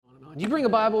Do you bring a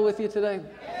Bible with you today?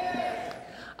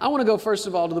 I want to go first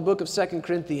of all to the book of 2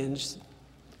 Corinthians.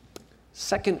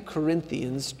 2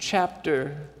 Corinthians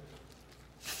chapter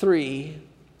 4.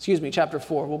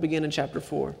 We'll begin in chapter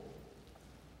 4.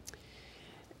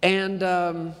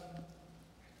 And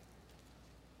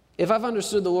if I've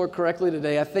understood the Lord correctly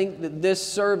today, I think that this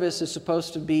service is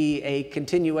supposed to be a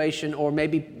continuation, or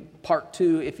maybe part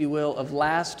 2, if you will, of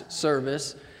last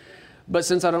service. But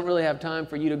since I don't really have time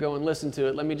for you to go and listen to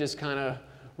it, let me just kind of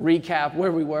recap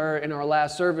where we were in our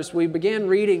last service. We began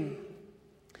reading.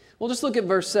 We'll just look at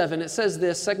verse 7. It says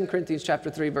this, 2 Corinthians chapter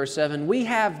 3, verse 7. We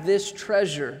have this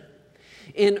treasure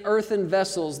in earthen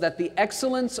vessels, that the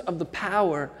excellence of the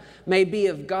power may be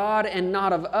of God and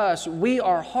not of us. We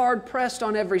are hard pressed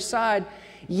on every side,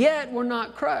 yet we're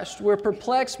not crushed. We're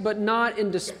perplexed, but not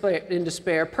in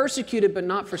despair, persecuted, but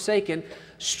not forsaken,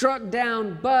 struck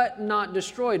down, but not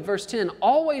destroyed. Verse 10,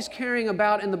 always carrying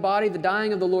about in the body the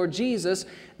dying of the Lord Jesus,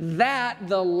 that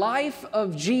the life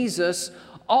of Jesus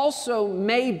also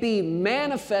may be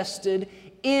manifested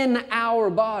in our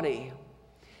body.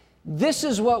 This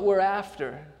is what we're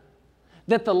after,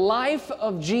 that the life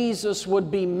of Jesus would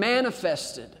be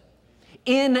manifested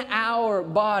in our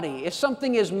body. If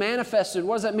something is manifested,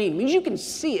 what does that mean? It means you can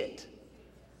see it.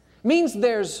 It means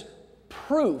there's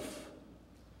proof.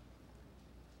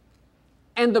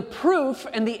 And the proof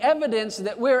and the evidence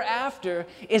that we're after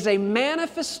is a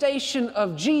manifestation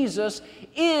of Jesus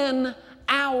in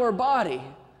our body.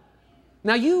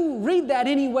 Now, you read that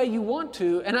any way you want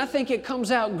to, and I think it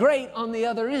comes out great on the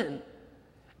other end.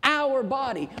 Our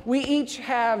body. We each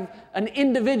have an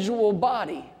individual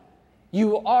body.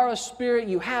 You are a spirit,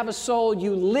 you have a soul,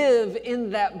 you live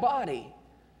in that body.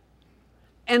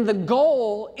 And the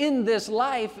goal in this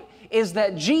life is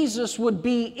that Jesus would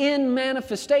be in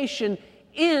manifestation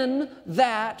in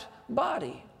that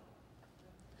body.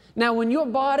 Now, when your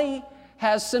body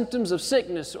has symptoms of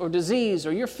sickness or disease,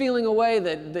 or you're feeling a way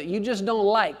that you just don't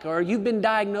like, or you've been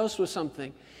diagnosed with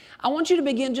something, I want you to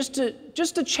begin just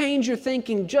to change your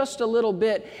thinking just a little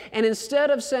bit. And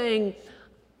instead of saying,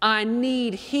 I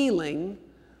need healing,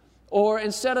 or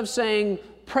instead of saying,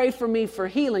 pray for me for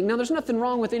healing. Now, there's nothing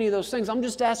wrong with any of those things. I'm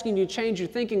just asking you to change your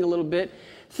thinking a little bit.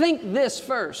 Think this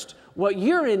first. What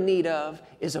you're in need of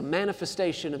is a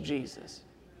manifestation of Jesus.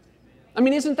 I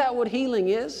mean, isn't that what healing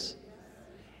is?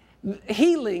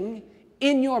 Healing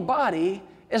in your body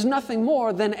is nothing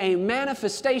more than a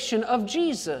manifestation of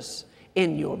Jesus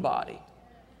in your body.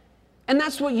 And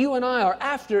that's what you and I are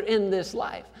after in this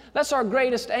life. That's our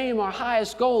greatest aim, our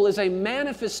highest goal is a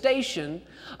manifestation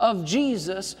of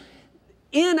Jesus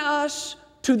in us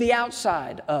to the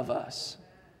outside of us.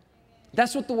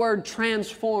 That's what the word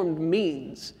transformed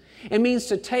means. It means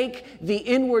to take the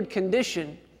inward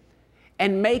condition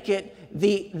and make it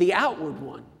the outward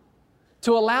one.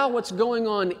 To allow what's going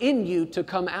on in you to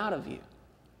come out of you.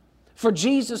 For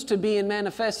Jesus to be in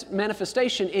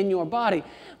manifestation in your body.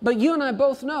 But you and I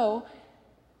both know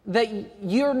that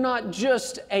you're not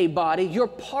just a body, you're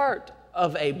part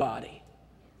of a body.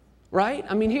 Right?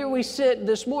 I mean, here we sit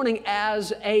this morning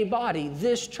as a body.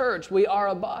 This church, we are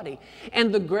a body.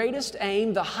 And the greatest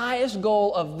aim, the highest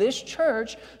goal of this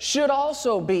church should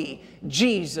also be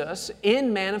Jesus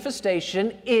in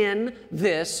manifestation in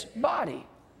this body.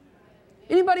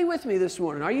 Anybody with me this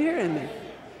morning? Are you hearing me?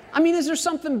 I mean, is there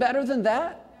something better than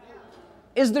that?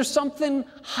 Is there something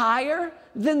higher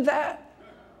than that?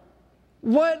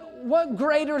 What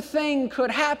greater thing could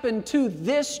happen to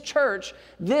this church,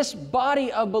 this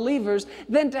body of believers,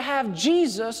 than to have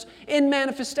Jesus in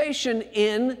manifestation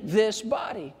in this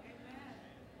body?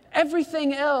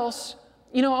 Everything else,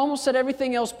 I almost said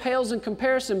everything else pales in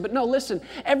comparison, but no, listen,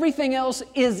 everything else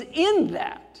is in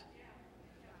that.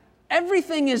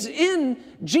 Everything is in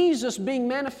Jesus being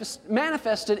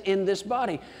manifested in this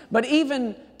body. But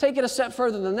even take it a step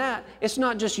further than that, it's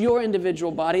not just your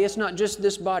individual body, it's not just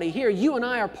this body here. You and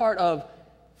I are part of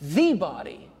the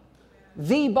body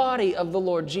of the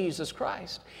Lord Jesus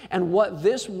Christ. And what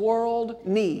this world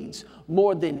needs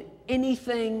more than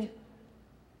anything,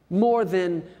 more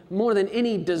than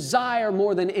any desire,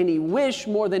 more than any wish,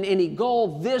 more than any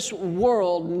goal, this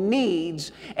world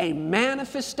needs a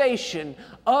manifestation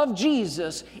of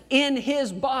Jesus in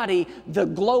His body, the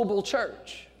global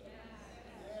church.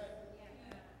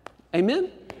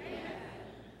 Amen?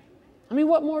 I mean,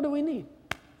 what more do we need?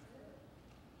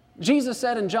 Jesus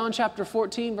said in John chapter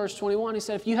 14, verse 21, He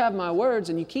said, if you have my words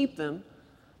and you keep them,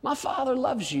 my Father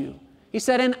loves you. He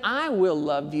said, and I will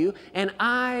love you, and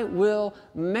I will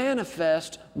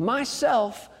manifest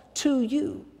myself to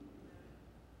you.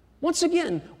 Once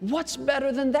again, what's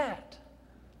better than that?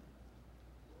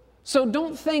 So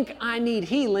don't think I need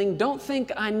healing. Don't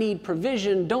think I need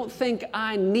provision. Don't think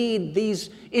I need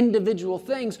these individual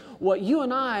things. What you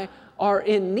and I are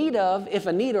in need of, if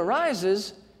a need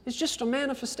arises, is just a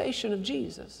manifestation of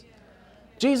Jesus.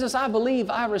 Jesus, I believe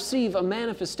I receive a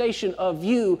manifestation of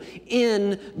you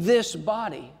in this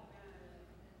body,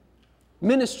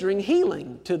 ministering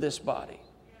healing to this body.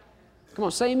 Come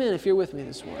on, say amen if you're with me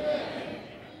this morning.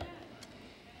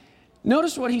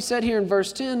 Notice what he said here in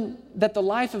verse 10, that the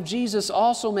life of Jesus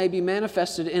also may be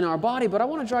manifested in our body. But I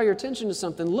want to draw your attention to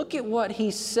something. Look at what he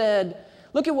said.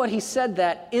 Look at what he said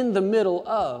that in the middle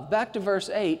of. Back to verse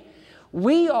 8.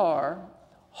 We are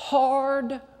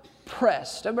hard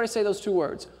pressed. Everybody say those two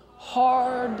words.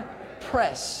 Hard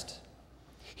pressed.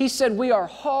 He said we are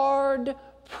hard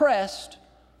pressed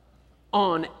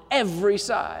on every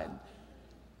side.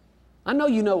 I know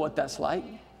you know what that's like.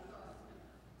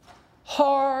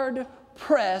 Hard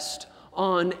pressed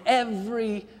on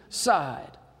every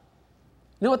side.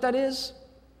 You know what that is?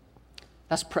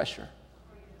 That's pressure.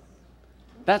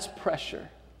 That's pressure.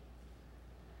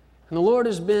 And the Lord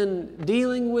has been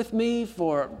dealing with me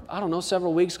for, I don't know,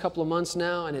 several weeks, couple of months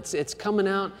now, and it's coming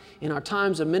out in our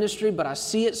times of ministry, but I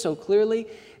see it so clearly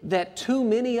that too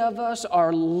many of us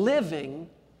are living,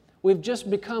 we've just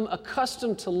become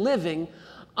accustomed to living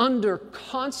under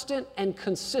constant and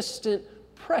consistent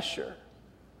pressure.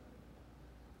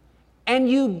 And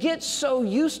you get so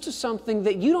used to something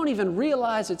that you don't even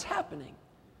realize it's happening.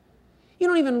 You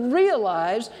don't even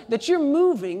realize that you're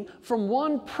moving from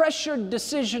one pressured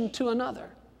decision to another.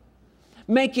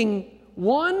 Making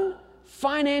one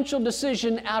financial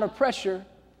decision out of pressure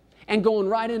and going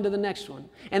right into the next one.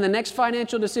 And the next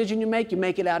financial decision you make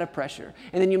it out of pressure.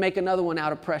 And then you make another one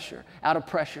out of pressure, out of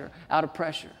pressure, out of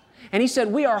pressure. And he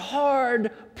said, we are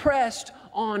hard pressed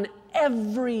on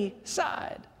every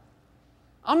side.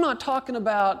 I'm not talking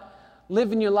about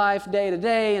living your life day to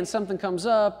day and something comes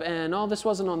up and, oh, this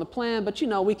wasn't on the plan, but you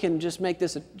know, we can just make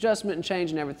this adjustment and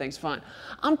change and everything's fine.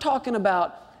 I'm talking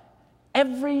about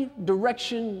every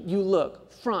direction you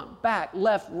look, front, back,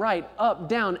 left, right, up,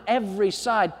 down, every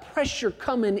side, pressure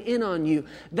coming in on you.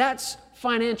 That's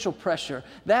financial pressure.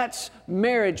 That's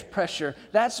marriage pressure.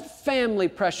 That's family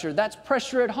pressure. That's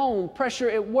pressure at home, pressure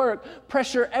at work,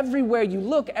 pressure everywhere you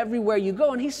look, everywhere you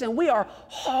go. And he's saying we are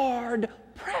hard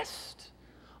pressed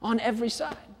on every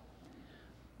side.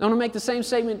 I want to make the same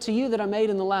statement to you that I made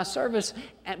in the last service,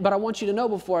 but I want you to know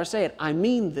before I say it, I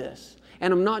mean this.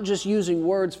 And I'm not just using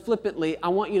words flippantly. I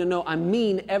want you to know I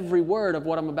mean every word of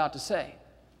what I'm about to say.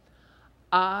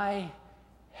 I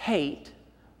hate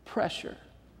pressure.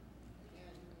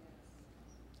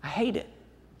 I hate it.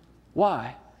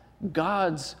 Why?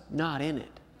 God's not in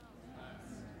it.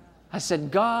 I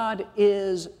said, God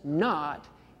is not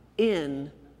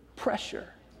in pressure.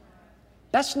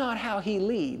 That's not how He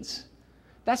leads.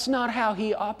 That's not how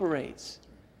He operates.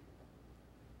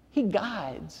 He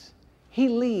guides. He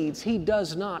leads. He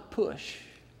does not push.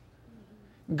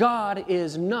 God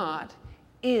is not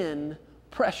in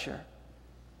pressure.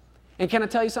 And can I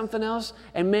tell you something else?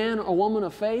 A man or woman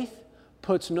of faith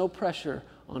puts no pressure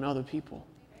on other people.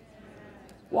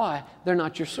 Why? They're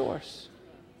not your source.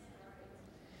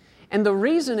 And the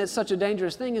reason it's such a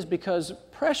dangerous thing is because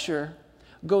pressure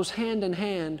goes hand in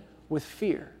hand with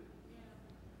fear.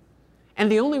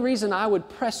 And the only reason I would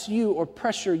press you or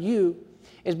pressure you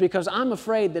is because I'm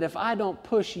afraid that if I don't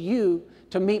push you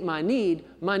to meet my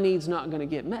need's not going to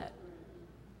get met.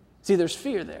 See, there's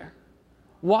fear there.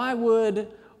 Why would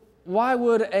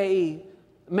a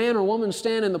man or woman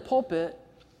stand in the pulpit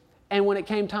and when it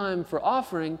came time for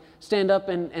offering, stand up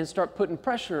and start putting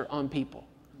pressure on people?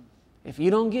 If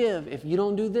you don't give, if you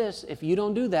don't do this, if you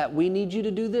don't do that, we need you to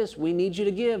do this, we need you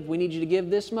to give, we need you to give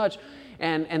this much.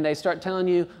 And they start telling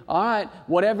you, all right,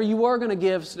 whatever you were going to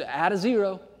give, add a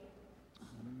zero.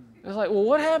 It's like, well,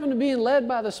 what happened to being led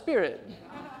by the Spirit?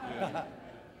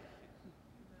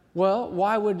 Well,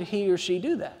 why would he or she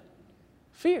do that?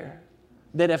 Fear.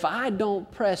 That if I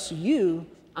don't press you,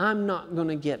 I'm not going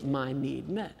to get my need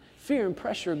met. Fear and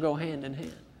pressure go hand in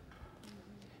hand.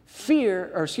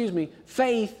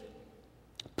 Faith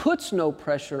puts no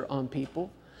pressure on people,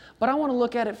 but I want to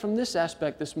look at it from this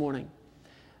aspect this morning.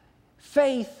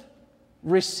 Faith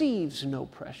receives no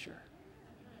pressure.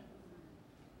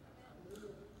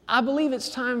 I believe it's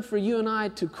time for you and I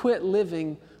to quit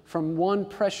living from one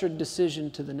pressured decision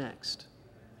to the next.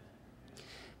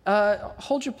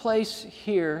 Hold your place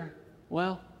here.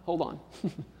 Well, hold on.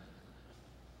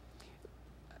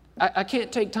 I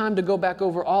can't take time to go back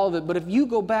over all of it, but if you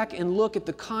go back and look at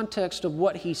the context of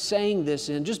what he's saying this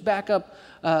in, just back up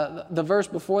the verse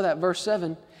before that, verse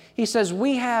 7. He says,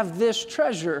 we have this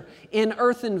treasure in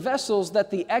earthen vessels,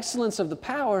 that the excellence of the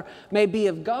power may be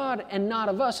of God and not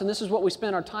of us. And this is what we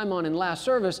spent our time on in last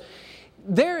service.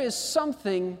 There is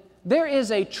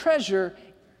a treasure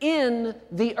in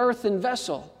the earthen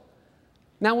vessel.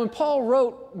 Now, when Paul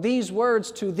wrote these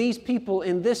words to these people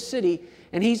in this city,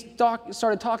 and he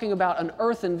started talking about an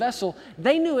earthen vessel,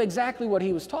 they knew exactly what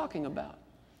he was talking about.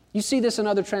 You see this in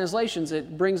other translations.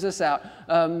 It brings this out.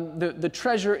 The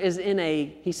treasure is in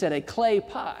he said, a clay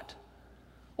pot.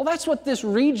 Well, that's what this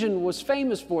region was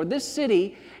famous for. This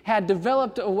city had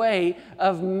developed a way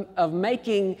of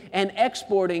making and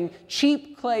exporting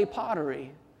cheap clay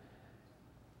pottery.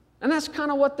 And that's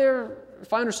kind of what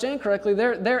if I understand correctly,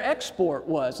 their export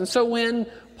was. And so when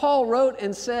Paul wrote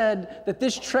and said that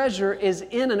this treasure is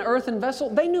in an earthen vessel,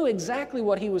 they knew exactly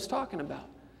what he was talking about.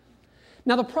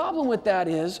 Now, the problem with that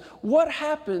is, what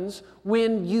happens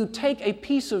when you take a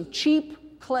piece of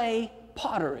cheap clay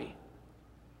pottery,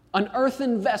 an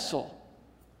earthen vessel?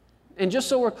 And just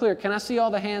so we're clear, can I see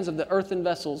all the hands of the earthen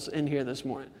vessels in here this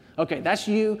morning? Okay, that's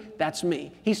you, that's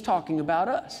me. He's talking about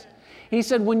us. And he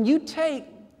said, when you take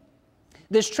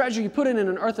this treasure, you put it in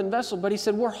an earthen vessel, but he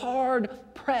said, we're hard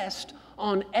pressed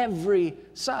on every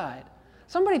side.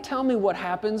 Somebody tell me what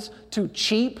happens to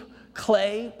cheap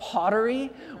clay pottery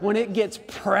when it gets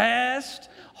pressed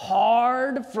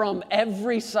hard from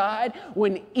every side,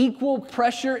 when equal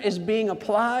pressure is being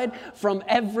applied from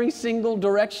every single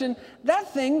direction.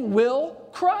 That thing will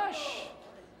crush.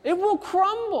 It will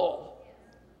crumble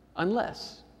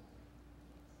unless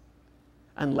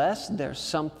there's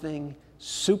something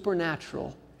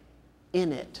supernatural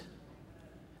in it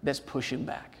that's pushing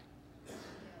back.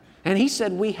 And he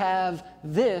said, we have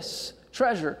this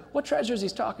treasure. What treasure was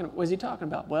he talking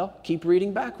about? Well, keep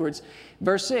reading backwards.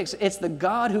 Verse 6, it's the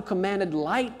God who commanded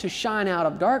light to shine out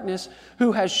of darkness,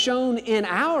 who has shown in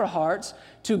our hearts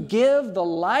to give the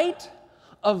light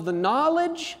of the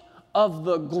knowledge of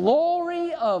the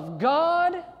glory of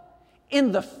God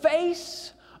in the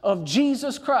face of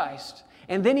Jesus Christ.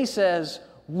 And then he says,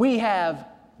 we have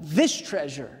this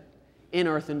treasure in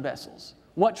earthen vessels.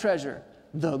 What treasure?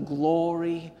 The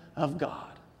glory of God.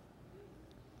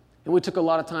 And we took a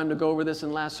lot of time to go over this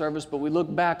in last service, but we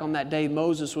look back on that day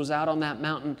Moses was out on that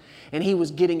mountain, and he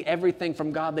was getting everything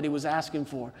from God that he was asking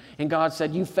for. And God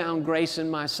said, you found grace in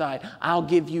my sight. I'll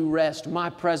give you rest.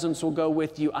 My presence will go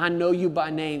with you. I know you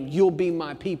by name. You'll be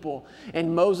my people.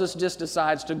 And Moses just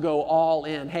decides to go all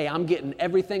in. Hey, I'm getting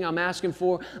everything I'm asking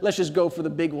for. Let's just go for the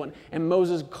big one. And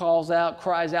Moses cries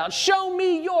out, show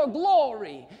me your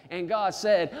glory. And God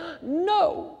said,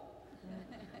 no.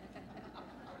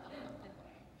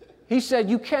 He said,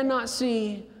 you cannot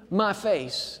see my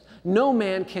face. No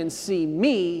man can see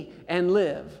me and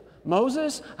live.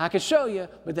 Moses, I could show you,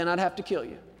 but then I'd have to kill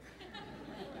you.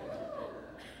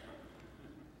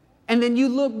 And then you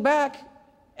look back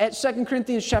at 2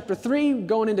 Corinthians chapter 3,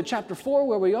 going into chapter 4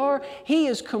 where we are, he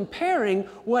is comparing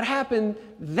what happened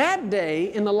that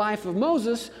day in the life of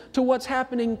Moses to what's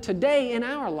happening today in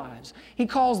our lives. He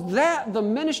calls that the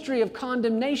ministry of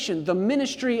condemnation, the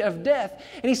ministry of death.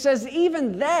 And he says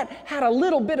even that had a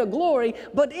little bit of glory,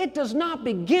 but it does not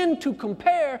begin to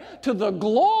compare to the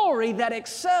glory that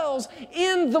excels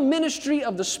in the ministry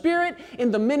of the Spirit,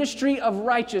 in the ministry of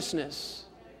righteousness.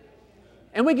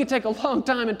 And we could take a long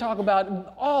time and talk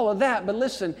about all of that, but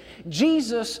listen,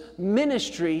 Jesus'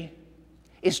 ministry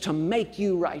is to make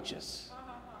you righteous.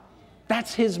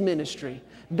 That's his ministry.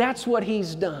 That's what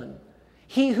he's done.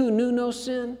 He who knew no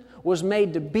sin was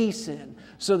made to be sin,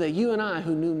 so that you and I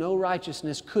who knew no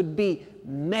righteousness could be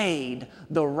made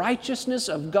the righteousness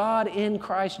of God in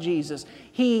Christ Jesus.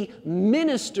 He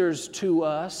ministers to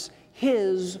us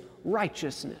his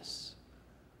righteousness.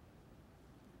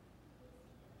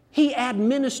 He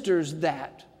administers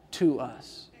that to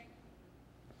us.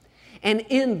 And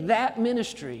in that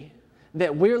ministry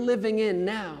that we're living in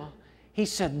now, he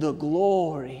said the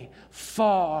glory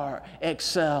far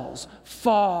excels,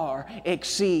 far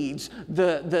exceeds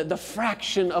the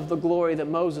fraction of the glory that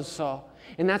Moses saw.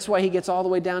 And that's why he gets all the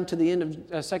way down to the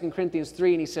end of 2 Corinthians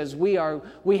 3, and he says, we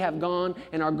have gone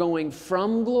and are going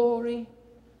from glory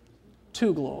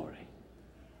to glory.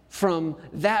 From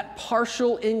that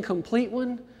partial, incomplete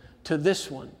one to this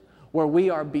one, where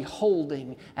we are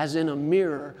beholding as in a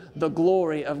mirror the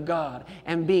glory of God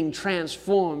and being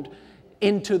transformed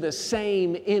into the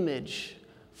same image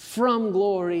from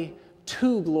glory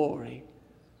to glory.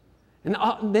 And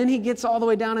then he gets all the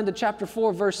way down into chapter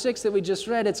 4, verse 6 that we just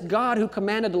read. It's God who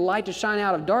commanded the light to shine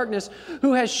out of darkness,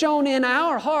 who has shown in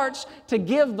our hearts to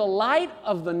give the light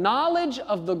of the knowledge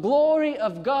of the glory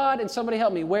of God. And somebody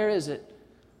help me, where is it?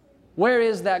 Where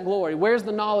is that glory? Where's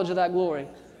the knowledge of that glory?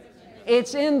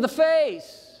 It's in the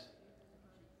face.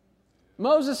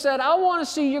 Moses said, I want to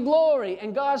see your glory.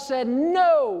 And God said,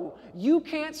 no, you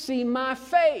can't see my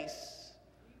face.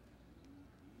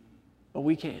 But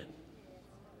we can.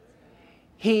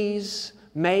 He's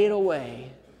made a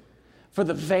way for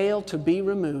the veil to be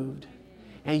removed,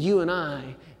 and you and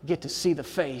I get to see the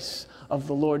face of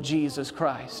the Lord Jesus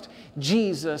Christ.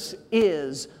 Jesus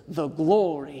is the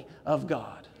glory of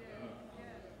God.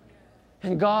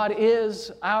 And God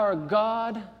is our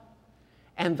God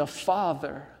and the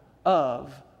Father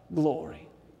of glory.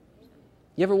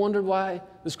 You ever wondered why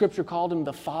the Scripture called Him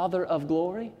the Father of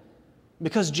glory?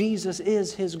 Because Jesus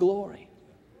is His glory.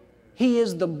 He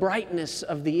is the brightness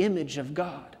of the image of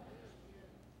God.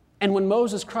 And when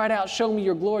Moses cried out, show me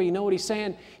your glory, you know what he's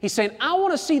saying? He's saying, I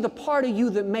want to see the part of you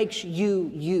that makes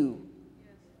you, you.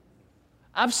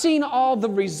 I've seen all the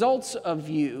results of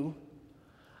you.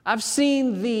 I've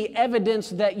seen the evidence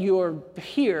that you're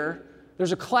here.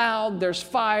 There's a cloud, there's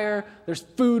fire, there's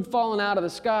food falling out of the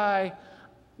sky.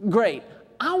 Great.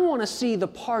 I want to see the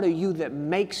part of you that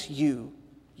makes you,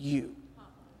 you.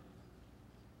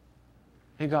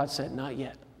 And God said, not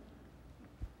yet.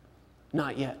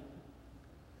 Not yet.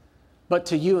 But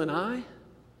to you and I,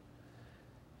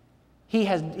 He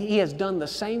has done the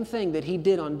same thing that He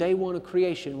did on day one of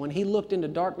creation. When He looked into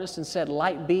darkness and said,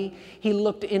 light be, He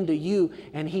looked into you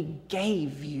and He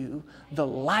gave you the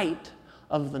light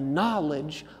of the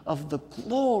knowledge of the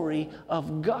glory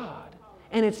of God.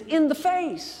 And it's in the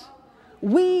face.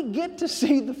 We get to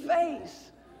see the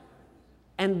face.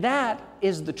 And that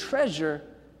is the treasure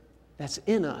that's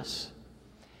in us.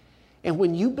 And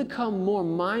when you become more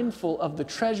mindful of the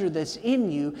treasure that's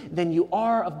in you than you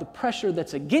are of the pressure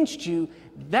that's against you,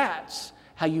 that's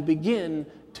how you begin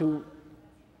to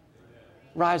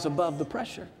rise above the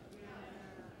pressure.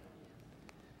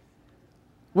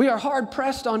 We are hard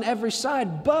pressed on every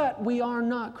side, but we are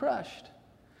not crushed.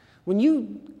 When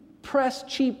you press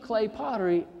cheap clay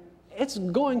pottery, it's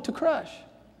going to crush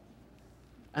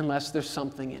unless there's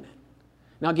something in it.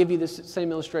 And I'll give you this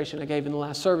same illustration I gave in the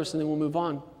last service, and then we'll move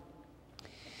on.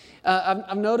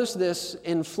 I've noticed this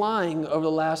in flying over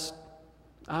the last,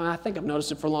 I think I've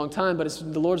noticed it for a long time, but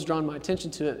the Lord's drawn my attention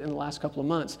to it in the last couple of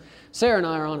months. Sarah and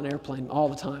I are on an airplane all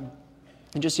the time.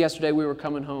 And just yesterday we were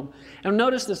coming home. And I've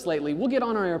noticed this lately. We'll get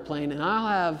on our airplane and I'll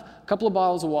have a couple of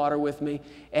bottles of water with me,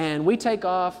 and we take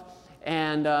off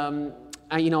and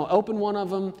I open one of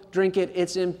them, drink it,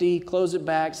 it's empty, close it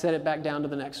back, set it back down to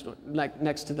the next one, like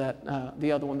next to that,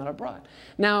 the other one that I brought.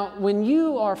 Now, when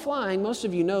you are flying, most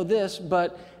of you know this,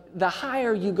 but the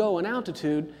higher you go in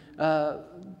altitude,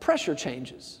 pressure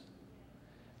changes.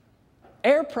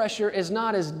 Air pressure is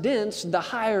not as dense the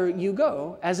higher you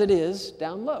go as it is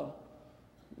down low.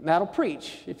 That'll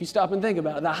preach if you stop and think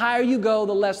about it. The higher you go,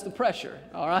 the less the pressure,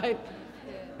 all right?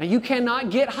 And you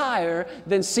cannot get higher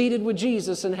than seated with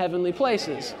Jesus in heavenly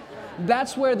places.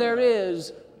 That's where there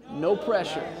is no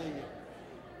pressure.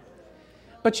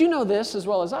 But you know this as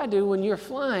well as I do, when you're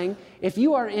flying, if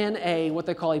you are in what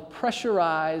they call a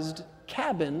pressurized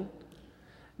cabin,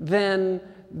 then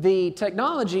the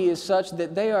technology is such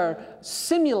that they are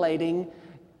simulating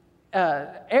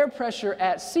air pressure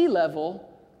at sea level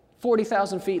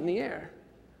 40,000 feet in the air.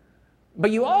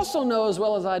 But you also know as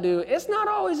well as I do, it's not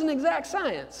always an exact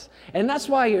science. And that's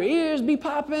why your ears be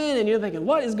popping and you're thinking,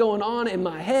 what is going on in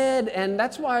my head? And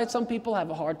that's why some people have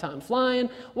a hard time flying.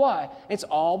 Why? It's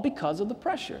all because of the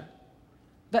pressure.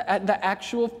 The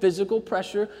actual physical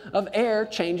pressure of air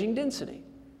changing density.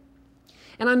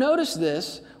 And I noticed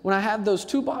this when I have those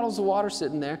 2 bottles of water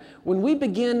sitting there. When we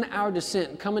begin our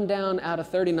descent, coming down out of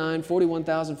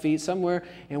 41,000 feet somewhere,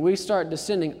 and we start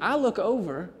descending, I look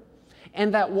over,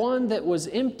 and that one that was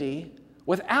empty,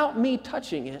 without me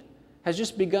touching it, has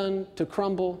just begun to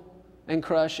crumble and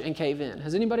crush and cave in.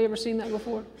 Has anybody ever seen that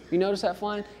before? You notice that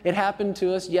flying? It happened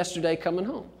to us yesterday coming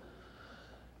home.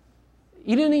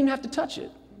 You didn't even have to touch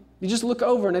it. You just look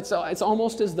over and it's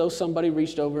almost as though somebody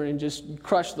reached over and just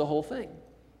crushed the whole thing.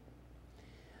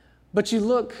 But you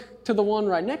look to the one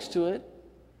right next to it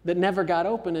that never got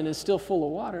open and is still full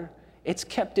of water. It's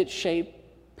kept its shape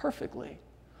perfectly.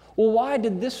 Well, why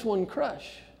did this one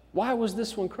crush? Why was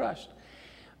this one crushed?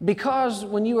 Because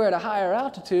when you were at a higher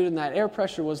altitude and that air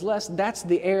pressure was less, that's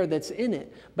the air that's in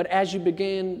it. But as you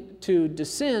began to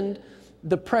descend,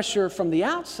 the pressure from the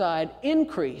outside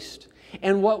increased,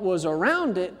 and what was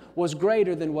around it was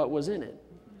greater than what was in it.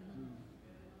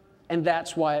 And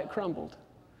that's why it crumbled.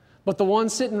 But the one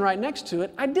sitting right next to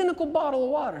it, identical bottle of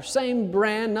water, same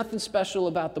brand, nothing special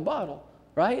about the bottle,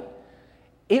 right?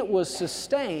 It was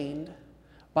sustained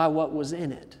by what was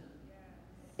in it.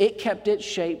 It kept its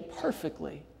shape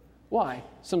perfectly. Why?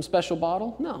 Some special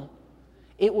bottle? No.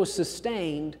 it was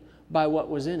sustained by what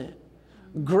was in it.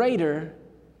 Greater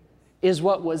is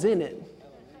what was in it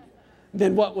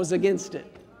than what was against it.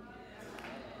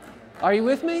 Are you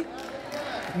with me?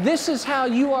 This is how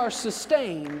you are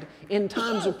sustained in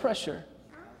times of pressure.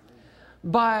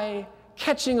 By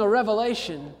catching a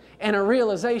revelation and a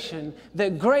realization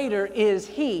that greater is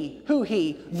He. Who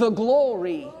He? The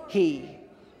glory He.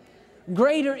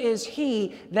 Greater is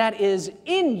He that is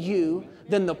in you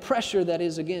than the pressure that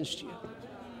is against you.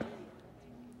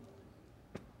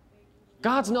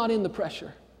 God's not in the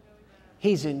pressure.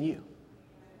 He's in you.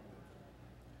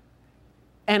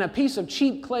 And a piece of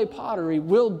cheap clay pottery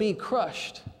will be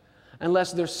crushed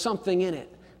unless there's something in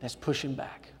it that's pushing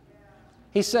back.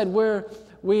 He said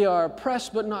we are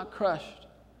pressed but not crushed,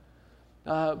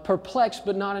 perplexed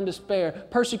but not in despair,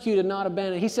 persecuted not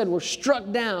abandoned. He said we're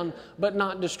struck down but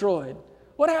not destroyed.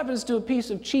 What happens to a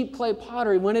piece of cheap clay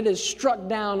pottery when it is struck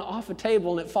down off a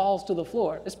table and it falls to the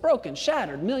floor? It's broken,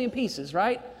 shattered, a million pieces,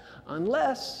 right?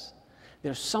 Unless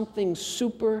there's something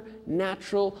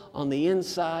supernatural on the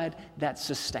inside that's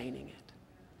sustaining it.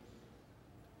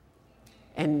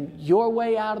 And your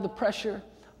way out of the pressure,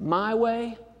 my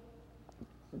way,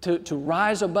 to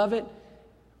rise above it,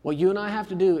 what you and I have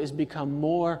to do is become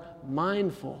more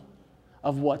mindful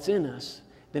of what's in us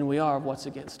than we are of what's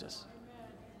against us.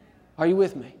 Are you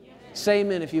with me? Say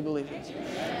amen if you believe this.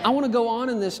 I want to go on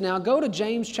in this now. Go to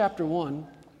James chapter 1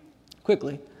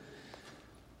 quickly.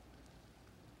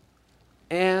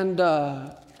 And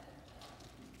I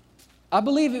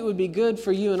believe it would be good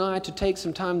for you and I to take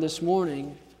some time this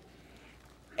morning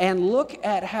and look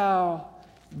at how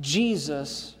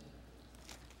Jesus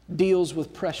deals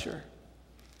with pressure.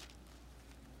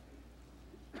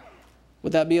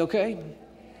 Would that be okay?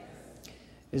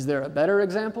 Is there a better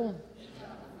example?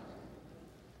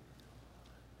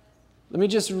 Let me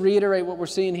just reiterate what we're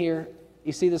seeing here.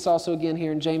 You see this also again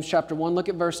here in James chapter 1. Look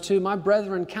at verse 2. My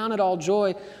brethren, count it all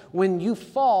joy when you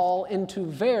fall into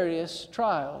various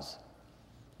trials.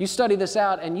 You study this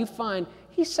out and you find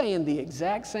he's saying the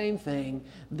exact same thing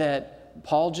that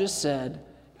Paul just said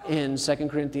in 2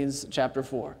 Corinthians chapter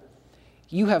 4.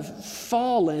 You have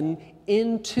fallen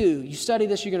into, you study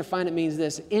this, you're going to find it means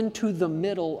this, into the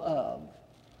middle of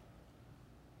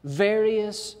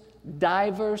various,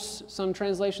 diverse, some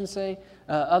translations say,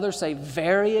 others say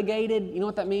variegated. You know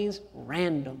what that means?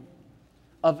 Random.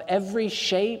 Of every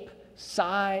shape,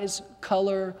 size,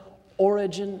 color,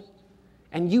 origin,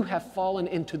 and you have fallen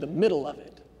into the middle of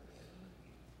it.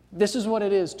 This is what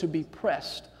it is to be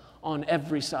pressed on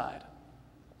every side.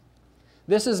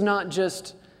 This is not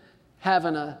just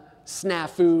having a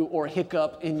snafu or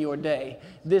hiccup in your day.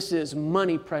 This is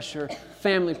money pressure,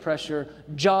 family pressure,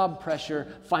 job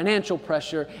pressure, financial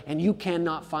pressure, and you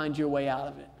cannot find your way out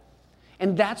of it.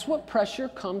 And that's what pressure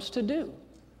comes to do.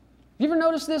 You ever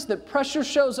notice this? That pressure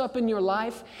shows up in your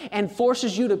life and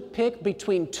forces you to pick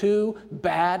between two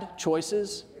bad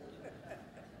choices?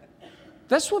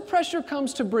 That's what pressure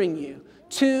comes to bring you.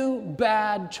 Two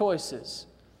bad choices.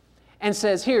 And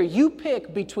says, here, you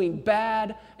pick between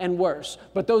bad and worse,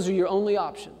 but those are your only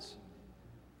options.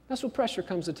 That's what pressure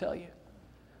comes to tell you.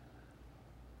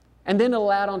 And then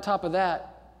it'll add on top of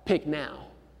that, pick now.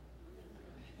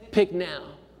 Pick now.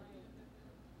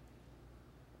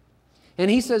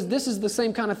 And he says this is the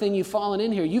same kind of thing you've fallen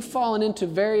in here. You've fallen into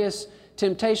various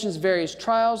temptations, various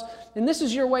trials, and this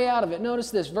is your way out of it. Notice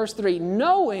this, verse 3,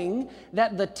 knowing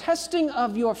that the testing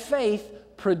of your faith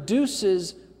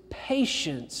produces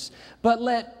patience. But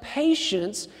let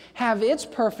patience have its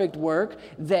perfect work,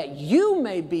 that you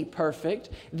may be perfect,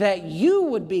 that you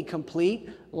would be complete,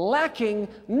 lacking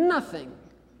nothing.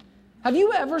 Have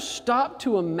you ever stopped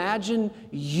to imagine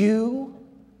you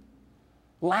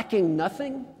lacking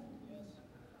nothing?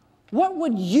 What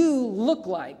would you look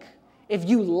like if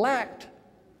you lacked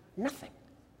nothing?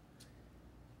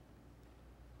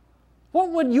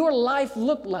 What would your life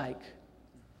look like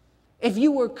if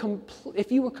you were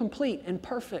complete and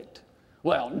perfect?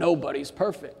 Well, nobody's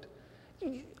perfect.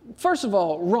 First of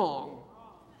all, wrong.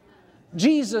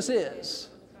 Jesus is.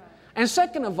 And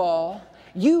second of all,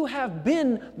 you have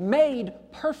been made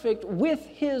perfect with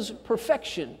His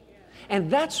perfection.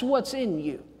 And that's what's in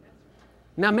you.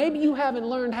 Now, maybe you haven't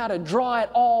learned how to draw it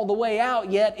all the way out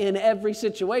yet in every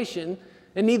situation,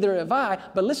 and neither have I,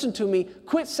 but listen to me,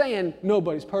 quit saying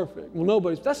nobody's perfect. Well,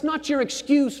 that's not your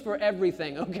excuse for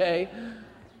everything, okay?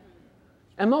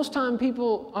 And most time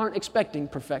people aren't expecting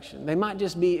perfection. They might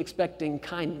just be expecting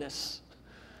kindness.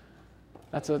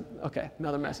 That's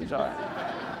another message, all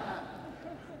right.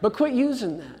 But quit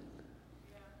using that.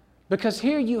 Because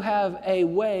here you have a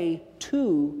way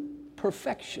to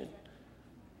perfection.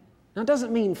 Now, it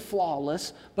doesn't mean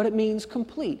flawless, but it means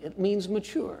complete. It means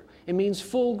mature. It means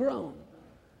full grown.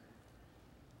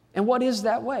 And what is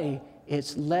that way?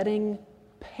 It's letting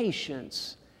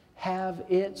patience have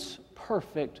its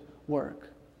perfect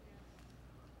work.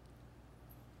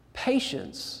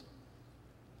 Patience.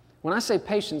 When I say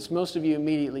patience, most of you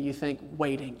immediately you think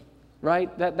waiting,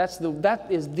 right? That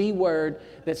is the word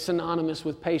that's synonymous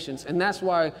with patience. And that's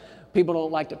why people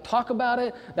don't like to talk about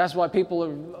it. That's why people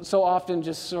are so often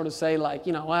just sort of say like,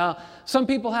 well, some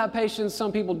people have patience,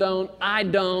 some people don't. I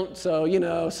don't,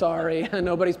 so, sorry,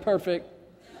 nobody's perfect.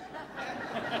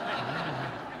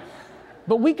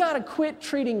 But we got to quit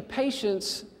treating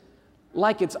patience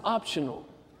like it's optional.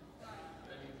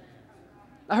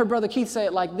 I heard Brother Keith say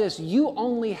it like this: you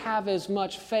only have as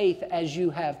much faith as you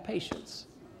have patience.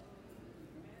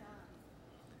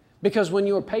 Because when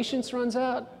your patience runs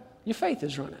out, your faith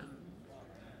has run out.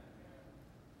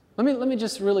 Let me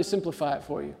just really simplify it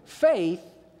for you. Faith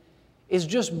is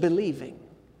just believing.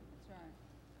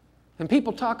 And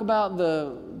people talk about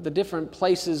the different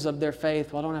places of their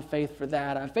faith. Well, I don't have faith for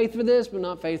that. I have faith for this, but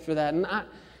not faith for that. And I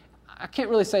can't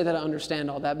really say that I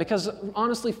understand all that, because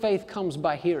honestly, faith comes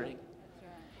by hearing.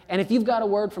 And if you've got a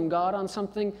word from God on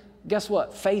something, guess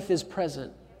what? Faith is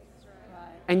present.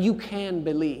 And you can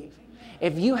believe.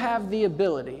 If you have the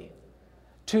ability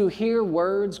to hear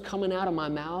words coming out of my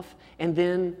mouth and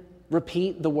then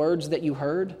repeat the words that you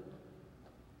heard,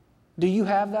 do you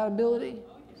have that ability?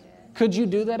 Could you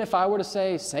do that if I were to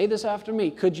say this after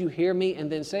me? Could you hear me and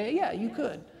then say it? Yeah, you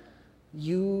could.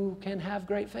 You can have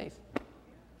great faith.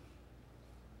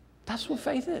 That's what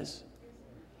faith is.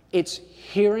 It's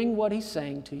hearing what He's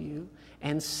saying to you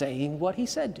and saying what He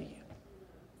said to you.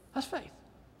 That's faith.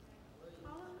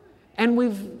 And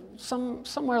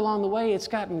somewhere along the way, it's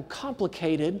gotten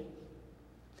complicated.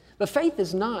 But faith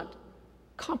is not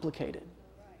complicated.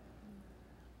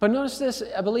 But notice this,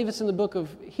 I believe it's in the book of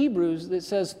Hebrews that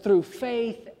says, through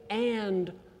faith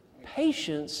and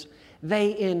patience,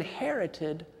 they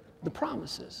inherited the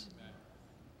promises.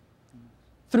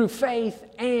 Through faith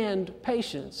and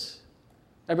patience.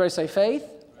 Everybody say faith,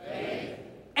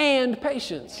 and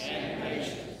patience.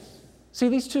 See,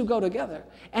 these two go together.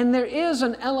 And there is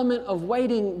an element of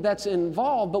waiting that's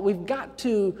involved, but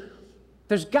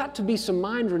there's got to be some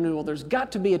mind renewal. There's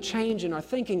got to be a change in our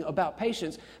thinking about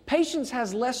patience. Patience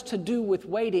has less to do with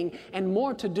waiting and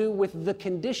more to do with the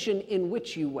condition in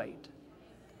which you wait.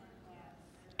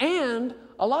 And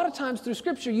a lot of times through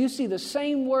Scripture, you see the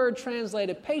same word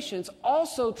translated patience,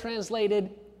 also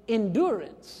translated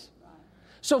endurance.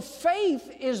 So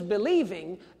faith is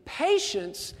believing,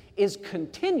 patience is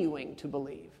continuing to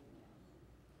believe.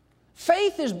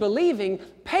 Faith is believing,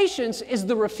 patience is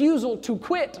the refusal to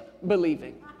quit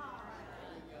believing.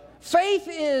 Faith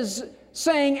is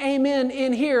saying amen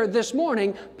in here this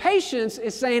morning. Patience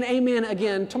is saying amen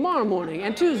again tomorrow morning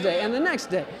and Tuesday and the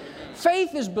next day.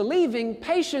 Faith is believing,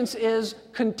 patience is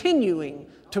continuing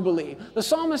to believe. The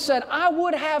psalmist said, I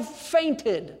would have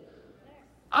fainted.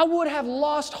 I would have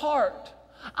lost heart.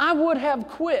 I would have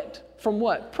quit from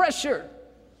what? Pressure.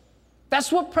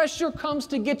 That's what pressure comes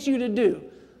to get you to do.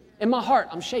 In my heart,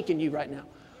 I'm shaking you right now.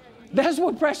 That's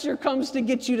what pressure comes to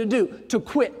get you to do, to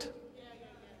quit,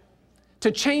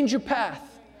 to change your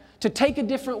path, to take a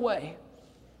different way.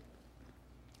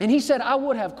 And he said, I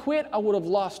would have quit, I would have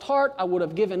lost heart, I would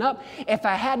have given up if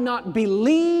I had not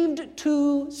believed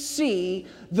to see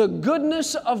the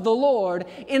goodness of the Lord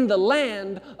in the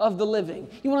land of the living.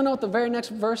 You want to know what the very next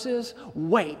verse is?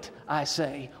 Wait, I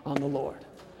say, on the Lord.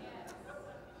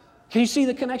 Can you see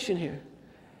the connection here?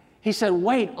 He said,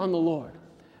 wait on the Lord.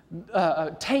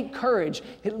 Take courage.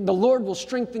 The Lord will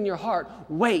strengthen your heart.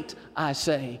 Wait, I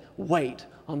say, wait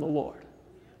on the Lord.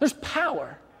 There's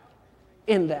power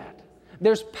in that.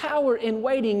 There's power in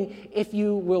waiting if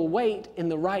you will wait in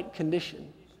the right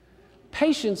condition.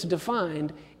 Patience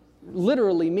defined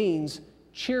literally means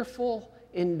cheerful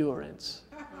endurance.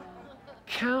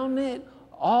 Count it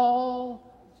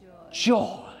all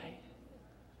joy,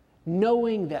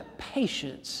 knowing that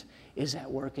patience is at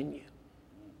work in you.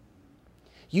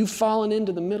 You've fallen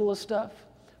into the middle of stuff,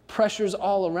 pressures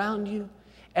all around you,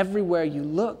 everywhere you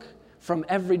look, from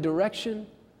every direction,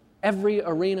 every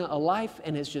arena of life,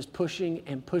 and it's just pushing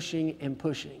and pushing and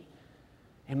pushing.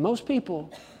 And most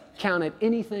people count it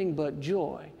anything but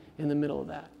joy in the middle of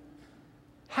that.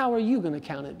 How are you going to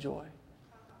count it joy?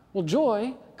 Well,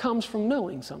 joy comes from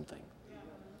knowing something.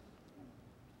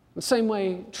 The same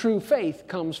way true faith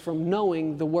comes from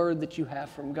knowing the word that you have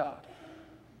from God.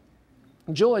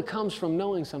 Joy comes from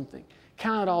knowing something.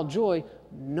 Count it all joy,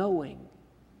 knowing.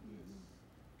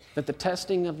 that the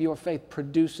testing of your faith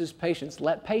produces patience.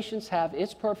 Let patience have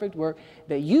its perfect work,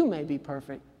 that you may be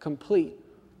perfect, complete,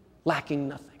 lacking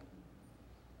nothing.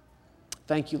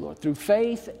 Thank you, Lord. Through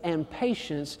faith and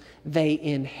patience, they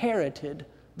inherited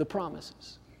the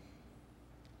promises.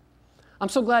 I'm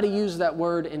so glad he used that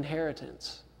word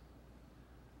inheritance.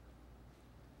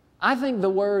 I think the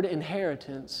word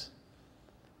inheritance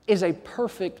is a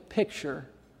perfect picture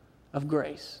of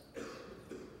grace.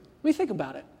 Let me think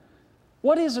about it.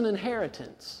 What is an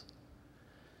inheritance?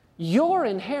 Your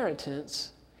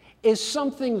inheritance is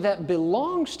something that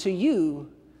belongs to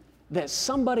you that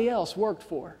somebody else worked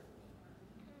for.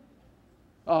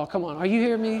 Oh, come on. Are you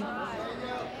hearing me?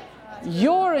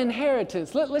 Your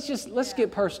inheritance, let's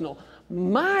get personal.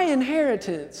 My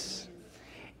inheritance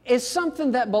is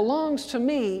something that belongs to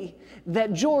me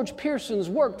that George Pearson's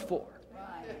worked for.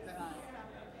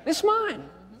 It's mine.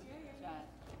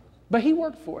 But he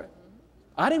worked for it.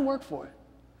 I didn't work for it.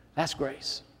 That's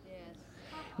grace.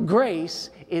 Grace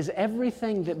is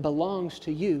everything that belongs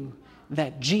to you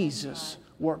that Jesus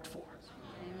worked for.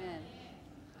 Amen.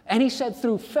 And he said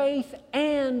through faith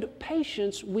and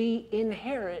patience we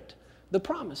inherit the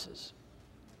promises.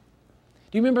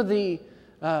 Do you remember the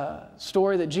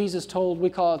story that Jesus told? We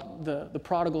call it the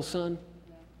prodigal son.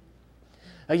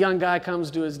 A young guy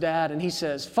comes to his dad and he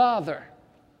says, "Father,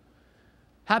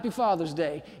 happy Father's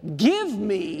Day, give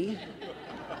me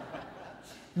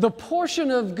the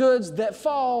portion of goods that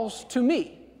falls to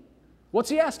me." What's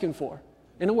he asking for?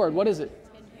 In a word, what is it?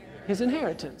 His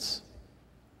inheritance.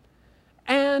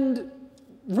 And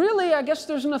really, I guess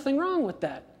there's nothing wrong with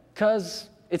that because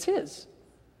it's his.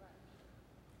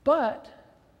 But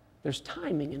there's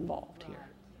timing involved here.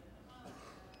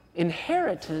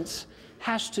 Inheritance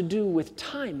has to do with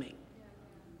timing.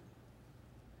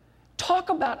 Talk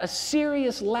about a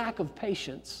serious lack of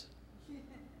patience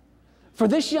for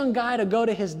this young guy to go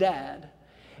to his dad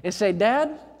and say,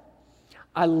 "Dad,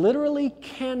 I literally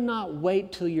cannot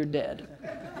wait till you're dead."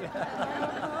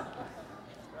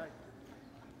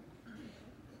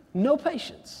 No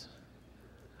patience.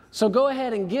 So go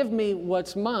ahead and give me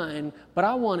what's mine, but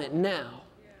I want it now.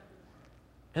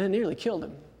 And it nearly killed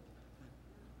him.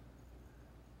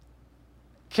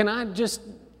 Can I just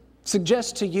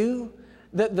suggest to you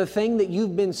that the thing that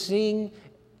you've been seeing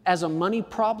as a money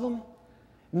problem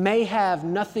may have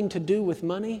nothing to do with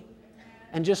money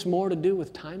and just more to do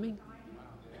with timing?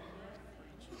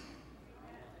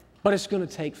 But it's going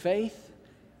to take faith.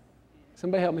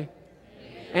 Somebody help me.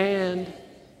 And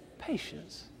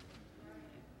patience.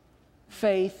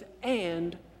 Faith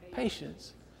and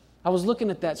patience. I was looking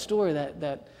at that story,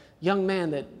 that young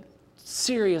man, that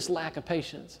serious lack of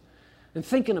patience, and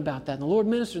thinking about that. And the Lord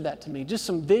ministered that to me, just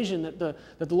some vision that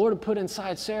the Lord had put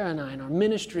inside Sarah and I in our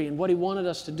ministry and what He wanted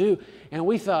us to do. And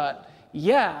we thought,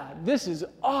 yeah, this is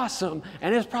awesome.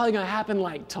 And it's probably going to happen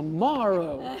like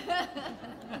tomorrow.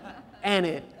 And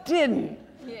it didn't.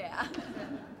 Yeah.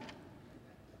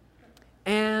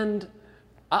 And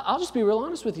I'll just be real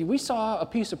honest with you. We saw a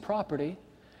piece of property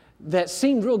that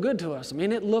seemed real good to us. I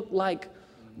mean, it looked like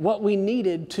what we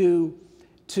needed to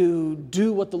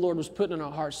do what the Lord was putting in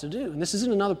our hearts to do. And this is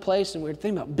in another place, and we're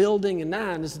thinking about building and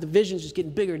this the vision's just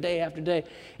getting bigger day after day.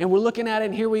 And we're looking at it,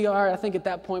 and here we are, I think at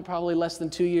that point, probably less than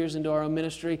 2 years into our own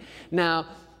ministry. Now,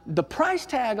 the price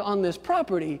tag on this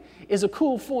property is a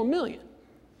cool $4 million.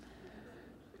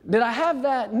 Did I have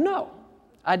that? No,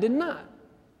 I did not.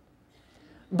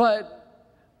 But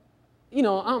you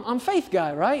know, I'm a faith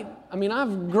guy, right? I mean,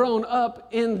 I've grown up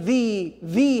in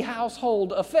the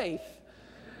household of faith.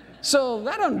 So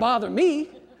that doesn't bother me.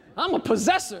 I'm a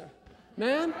possessor,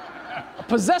 man. A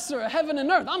possessor of heaven and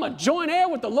earth. I'm a joint heir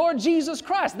with the Lord Jesus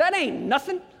Christ. That ain't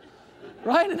nothing,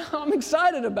 right? And I'm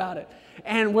excited about it.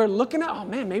 And we're looking at, oh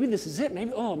man, maybe this is it.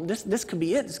 Maybe, oh, this could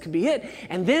be it. This could be it.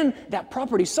 And then that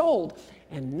property sold,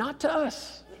 and not to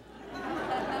us.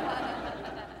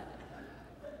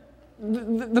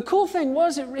 The cool thing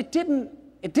was it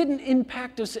didn't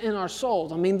impact us in our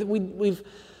souls. I mean,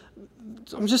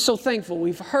 I'm just so thankful.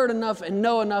 We've heard enough and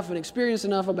know enough and experienced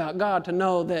enough about God to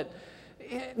know that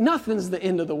nothing's the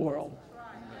end of the world.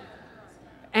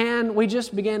 And we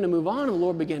just began to move on, and the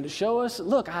Lord began to show us,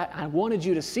 look, I wanted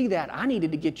you to see that. I needed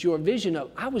to get your vision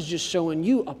up. I was just showing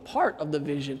you a part of the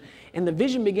vision. And the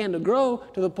vision began to grow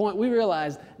to the point we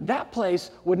realized that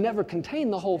place would never contain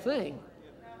the whole thing.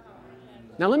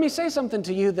 Now, let me say something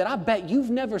to you that I bet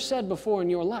you've never said before in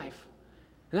your life.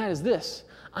 And that is this.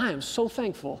 I am so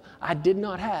thankful I did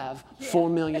not have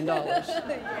 $4 million.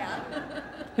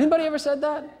 Anybody ever said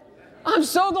that? I'm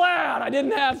so glad I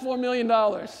didn't have $4 million.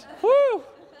 Woo!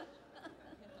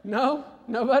 No?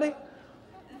 Nobody?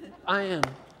 I am.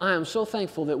 I am so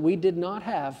thankful that we did not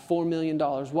have $4 million.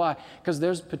 Why? Because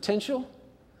there's potential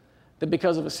that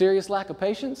because of a serious lack of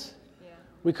patience,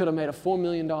 we could have made a $4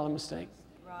 million mistake.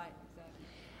 Right, exactly.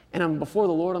 And I'm before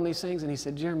the Lord on these things, and he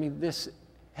said, Jeremy, this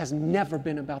has never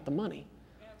been about the money.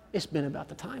 It's been about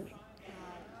the timing.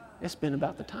 It's been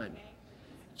about the timing.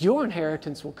 Your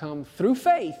inheritance will come through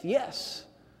faith, yes,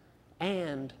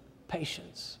 and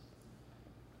patience.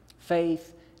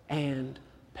 Faith and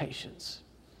patience.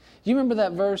 Do you remember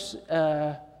that verse?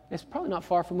 It's probably not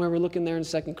far from where we're looking there in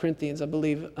 2 Corinthians, I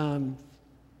believe.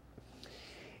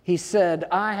 He said,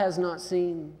 eye has not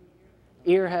seen,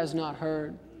 ear has not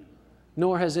heard,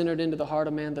 nor has entered into the heart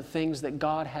of man the things that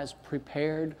God has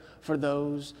prepared for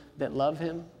those that love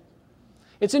him.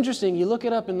 It's interesting, you look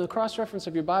it up in the cross-reference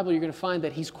of your Bible, you're going to find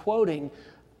that he's quoting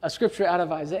a scripture out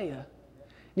of Isaiah.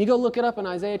 And you go look it up in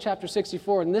Isaiah chapter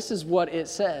 64, and this is what it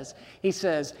says. He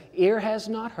says, ear has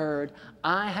not heard,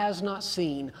 eye has not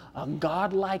seen, a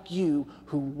God like you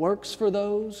who works for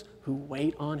those who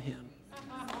wait on him.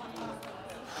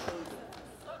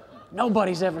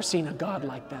 Nobody's ever seen a God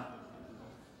like that.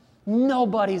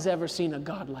 Nobody's ever seen a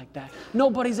God like that.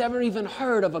 Nobody's ever even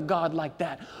heard of a God like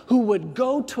that who would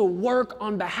go to work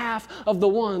on behalf of the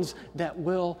ones that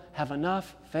will have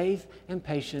enough faith and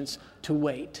patience to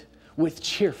wait with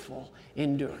cheerful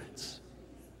endurance.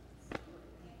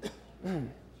 Now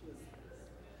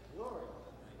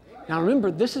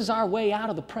remember, this is our way out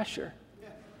of the pressure.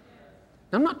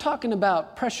 I'm not talking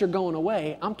about pressure going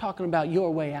away. I'm talking about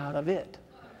your way out of it.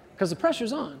 Because the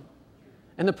pressure's on.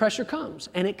 And the pressure comes.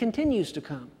 And it continues to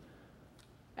come.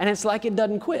 And it's like it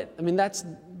doesn't quit. I mean,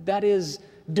 that is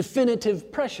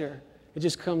definitive pressure. It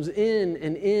just comes in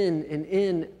and in and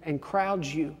in and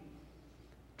crowds you,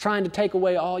 trying to take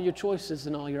away all your choices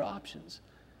and all your options.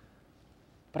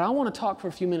 But I want to talk for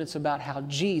a few minutes about how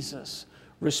Jesus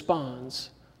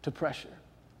responds to pressure.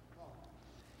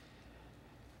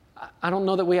 I don't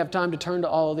know that we have time to turn to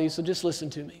all of these, so just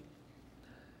listen to me.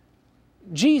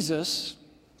 Jesus,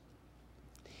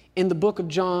 in the book of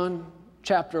John,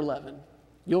 chapter 11,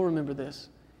 you'll remember this.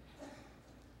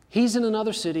 He's in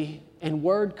another city, and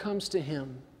word comes to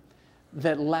him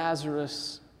that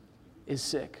Lazarus is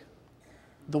sick.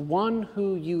 The one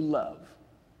who you love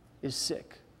is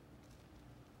sick.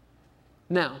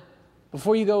 Now,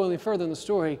 before you go any further in the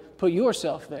story, put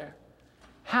yourself there.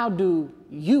 How do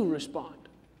you respond?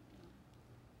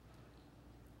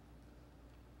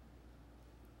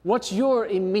 What's your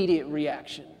immediate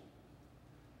reaction?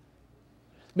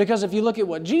 Because if you look at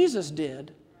what Jesus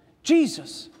did,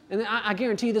 Jesus, and I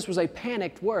guarantee you this was a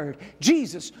panicked word,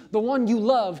 Jesus, the one you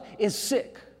love, is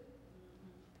sick.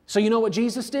 So you know what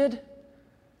Jesus did?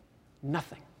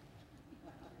 Nothing.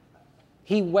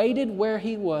 He waited where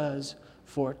he was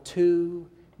for 2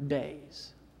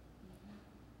 days.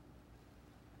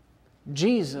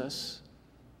 Jesus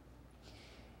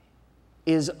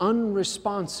is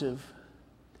unresponsive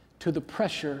to the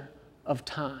pressure of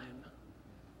time.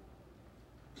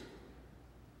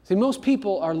 See, most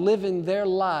people are living their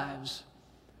lives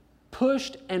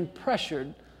pushed and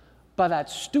pressured by that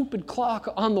stupid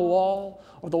clock on the wall,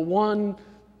 or the one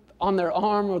on their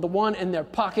arm, or the one in their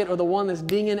pocket, or the one that's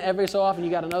dinging every so often.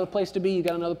 You got another place to be, you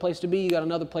got another place to be, you got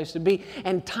another place to be.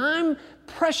 And time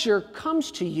pressure comes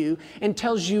to you and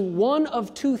tells you one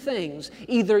of two things.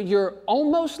 Either you're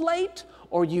almost late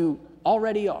or you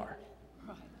already are.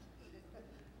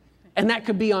 And that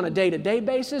could be on a day-to-day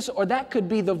basis, or that could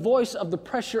be the voice of the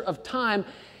pressure of time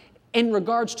in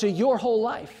regards to your whole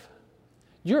life.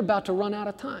 You're about to run out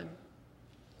of time.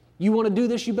 You want to do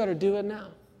this, you better do it now.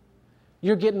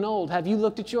 You're getting old. Have you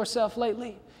looked at yourself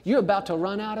lately? You're about to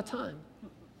run out of time.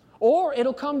 Or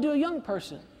it'll come to a young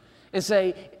person and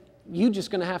say, you're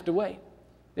just going to have to wait.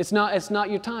 It's not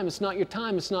your time, it's not your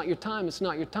time, it's not your time, it's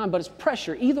not your time, but it's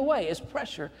pressure. Either way, it's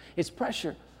pressure. It's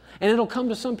pressure. And it'll come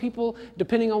to some people,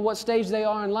 depending on what stage they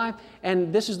are in life,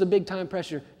 and this is the big time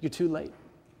pressure. You're too late.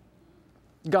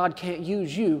 God can't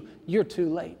use you. You're too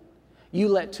late. You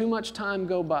let too much time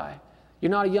go by.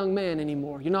 You're not a young man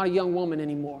anymore. You're not a young woman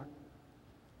anymore.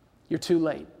 You're too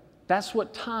late. That's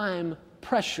what time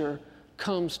pressure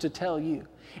comes to tell you.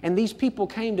 And these people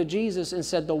came to Jesus and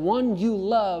said, the one you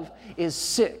love is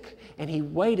sick. And he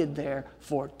waited there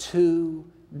for 2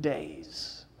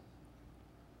 days.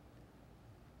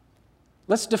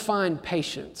 Let's define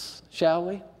patience, shall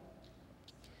we?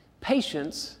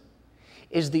 Patience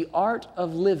is the art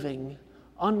of living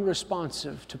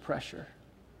unresponsive to pressure.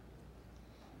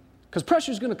 Because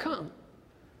pressure is going to come,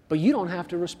 but you don't have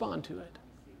to respond to it.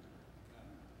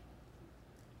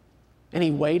 And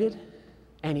he waited,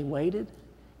 and he waited,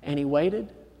 and he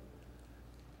waited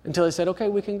until he said, okay,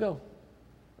 we can go.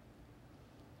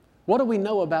 What do we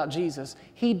know about Jesus?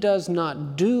 He does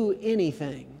not do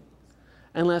anything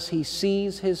unless he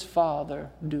sees his Father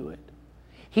do it.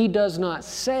 He does not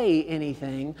say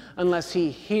anything unless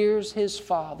he hears his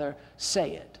Father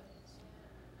say it.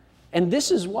 And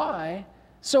this is why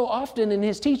so often in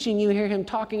his teaching you hear him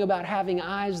talking about having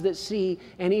eyes that see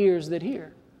and ears that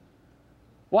hear.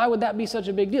 Why would that be such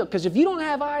a big deal? Because if you don't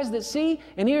have eyes that see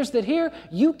and ears that hear,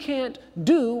 you can't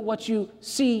do what you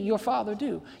see your Father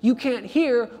do. You can't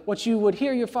hear what you would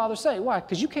hear your Father say. Why?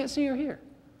 Because you can't see or hear.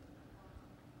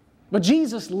 But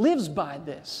Jesus lives by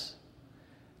this.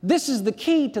 This is the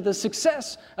key to the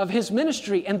success of his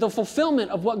ministry and the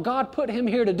fulfillment of what God put him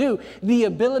here to do, the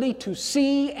ability to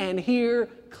see and hear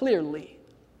clearly.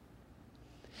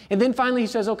 And then finally he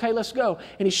says, okay, let's go.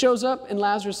 And he shows up in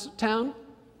Lazarus' town,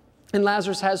 and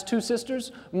Lazarus has two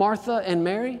sisters, Martha and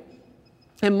Mary.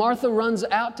 And Martha runs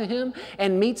out to him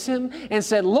and meets him and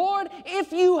said, Lord,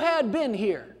 if you had been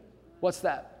here. What's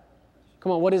that?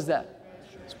 Come on, what is that?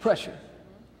 It's pressure.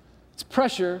 It's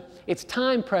pressure. It's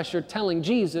time pressure telling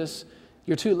Jesus,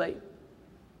 you're too late.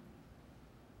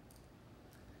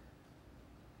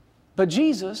 But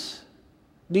Jesus,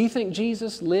 do you think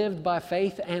Jesus lived by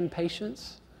faith and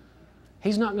patience?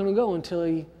 He's not going to go until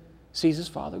he sees his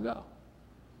Father go.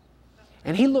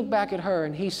 And he looked back at her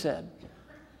and he said,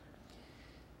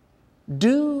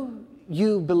 do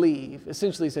you believe,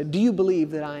 essentially he said, do you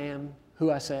believe that I am who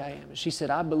I say I am? And she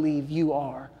said, I believe you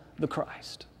are the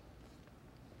Christ,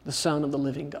 the Son of the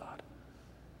living God.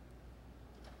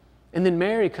 And then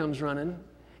Mary comes running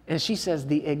and she says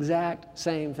the exact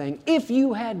same thing. If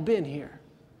you had been here,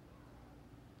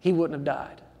 he wouldn't have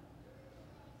died.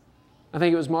 I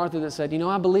think it was Martha that said,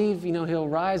 I believe, he'll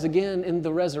rise again in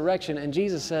the resurrection. And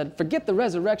Jesus said, forget the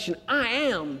resurrection. I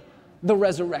am the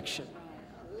resurrection.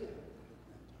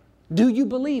 Do you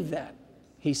believe that?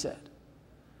 He said.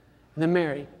 And then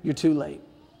Mary, you're too late.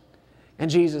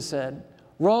 And Jesus said,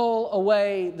 roll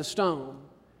away the stone.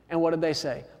 And what did they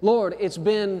say? Lord, it's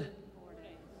been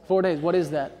 4 days. What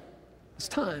is that? It's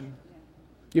time.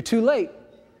 You're too late.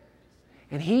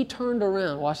 And he turned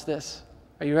around. Watch this.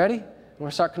 Are you ready? We're going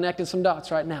to start connecting some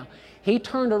dots right now. He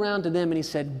turned around to them and he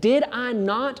said, did I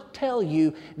not tell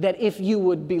you that if you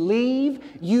would believe,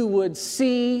 you would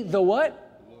see the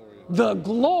what? The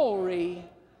glory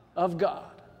of God.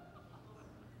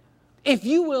 If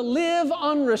you will live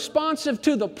unresponsive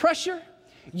to the pressure,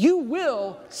 you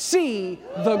will see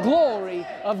the glory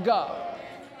of God.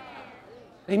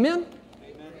 Amen?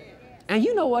 And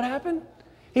you know what happened?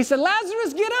 He said,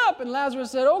 Lazarus, get up. And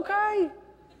Lazarus said, okay.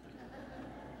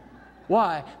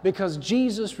 Why? Because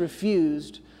Jesus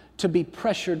refused to be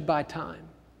pressured by time.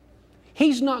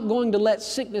 He's not going to let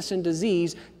sickness and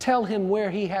disease tell him where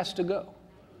he has to go.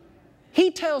 He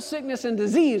tells sickness and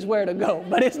disease where to go,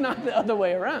 but it's not the other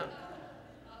way around.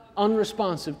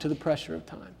 Unresponsive to the pressure of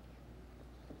time.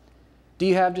 Do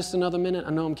you have just another minute? I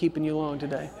know I'm keeping you long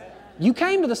today. You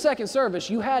came to the second service.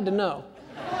 You had to know.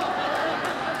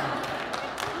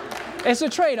 It's a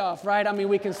trade-off, right? I mean,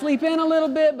 we can sleep in a little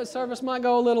bit, but service might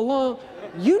go a little long.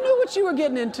 You knew what you were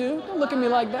getting into. Don't look at me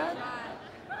like that.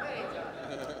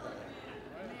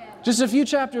 Just a few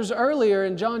chapters earlier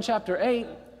in John chapter 8,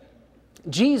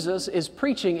 Jesus is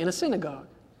preaching in a synagogue.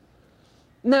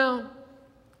 Now,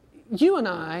 you and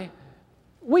I,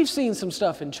 we've seen some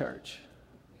stuff in church,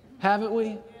 haven't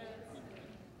we?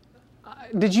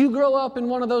 Did you grow up in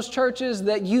one of those churches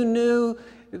that you knew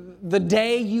the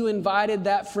day you invited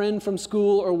that friend from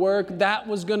school or work, that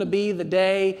was going to be the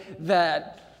day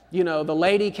that, the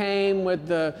lady came with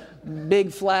the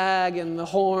big flag and the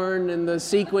horn and the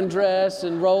sequin dress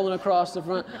and rolling across the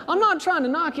front? I'm not trying to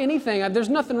knock anything. There's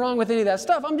nothing wrong with any of that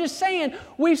stuff. I'm just saying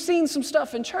we've seen some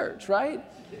stuff in church, right?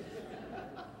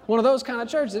 One of those kind of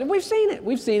churches. And we've seen it.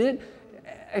 We've seen it.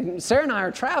 And Sarah and I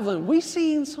are traveling. We've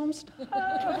seen some stuff.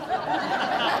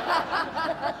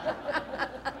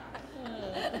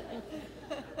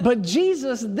 But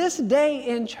Jesus, this day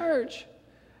in church,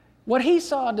 what he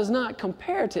saw does not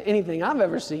compare to anything I've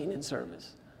ever seen in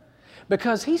service.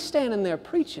 Because he's standing there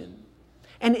preaching,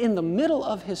 and in the middle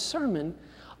of his sermon,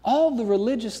 all the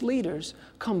religious leaders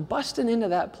come busting into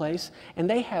that place, and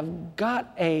they have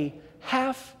got a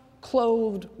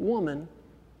half-clothed woman,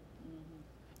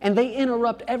 and they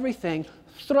interrupt everything,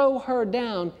 throw her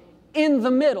down in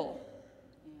the middle,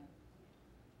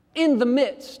 in the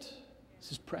midst.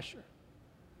 This is pressure.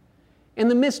 In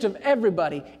the midst of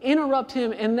everybody, interrupt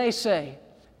him, and they say,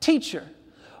 Teacher,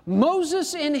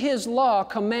 Moses in his law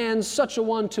commands such a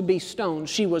one to be stoned.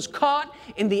 She was caught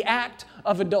in the act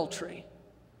of adultery.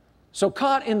 So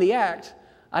caught in the act,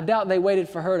 I doubt they waited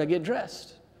for her to get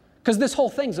dressed. Because this whole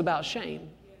thing's about shame.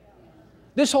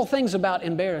 This whole thing's about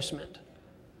embarrassment.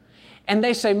 And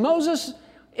they say, Moses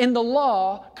in the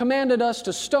law commanded us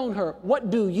to stone her. What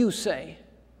do you say?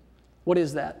 What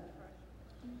is that?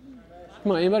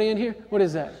 Come on, anybody in here? What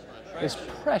is that? It's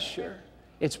pressure.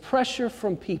 It's pressure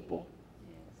from people.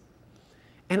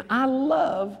 And I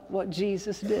love what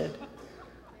Jesus did.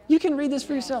 You can read this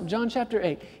for yourself. John chapter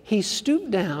 8. He stooped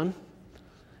down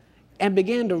and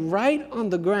began to write on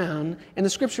the ground, and the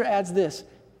scripture adds this,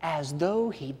 as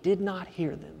though he did not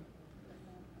hear them.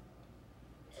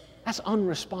 That's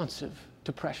unresponsive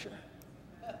to pressure.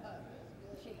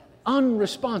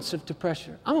 Unresponsive to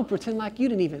pressure. I'm going to pretend like you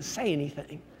didn't even say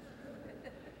anything.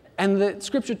 And the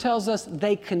scripture tells us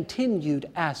they continued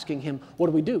asking him, what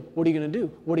do we do? What are you going to do?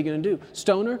 What are you going to do?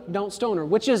 Stone her? Don't stone her.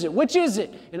 Which is it? Which is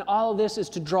it? And all of this is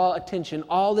to draw attention.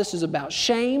 All this is about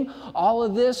shame. All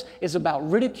of this is about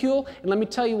ridicule. And let me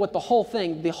tell you what the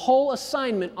whole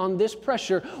assignment on this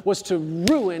pressure was to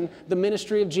ruin the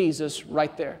ministry of Jesus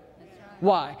right there.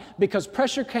 Why? Because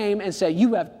pressure came and said,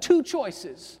 you have two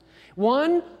choices.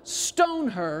 One, stone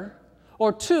her,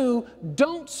 or two,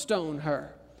 don't stone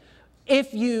her.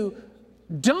 If you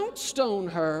don't stone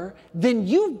her, then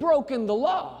you've broken the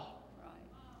law.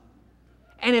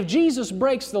 And if Jesus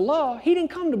breaks the law, he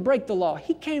didn't come to break the law.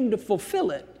 He came to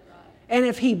fulfill it. And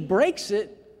if he breaks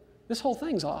it, this whole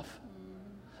thing's off.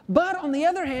 But on the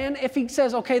other hand, if he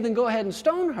says, okay, then go ahead and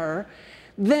stone her,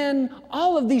 then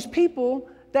all of these people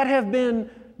that have been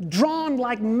drawn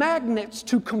like magnets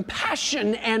to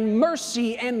compassion and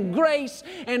mercy and grace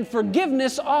and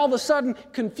forgiveness, all of a sudden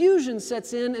confusion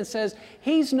sets in and says,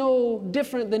 he's no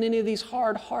different than any of these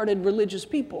hard-hearted religious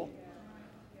people.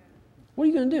 What are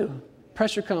you going to do?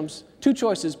 Pressure comes. Two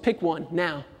choices. Pick one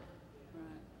now.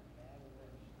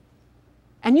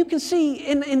 And you can see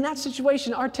in that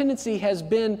situation, our tendency has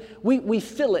been, we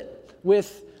fill it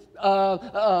with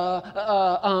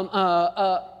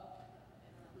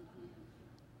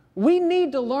we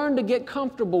need to learn to get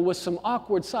comfortable with some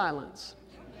awkward silence.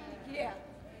 Yeah.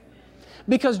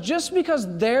 Because just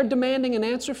because they're demanding an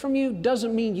answer from you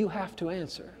doesn't mean you have to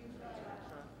answer.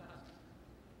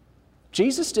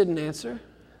 Jesus didn't answer.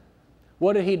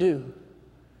 What did he do?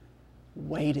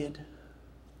 Waited.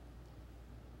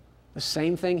 The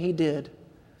same thing he did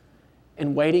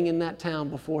in waiting in that town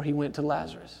before he went to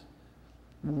Lazarus.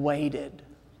 Waited.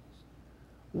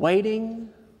 Waiting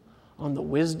on the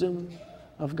wisdom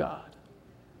of God.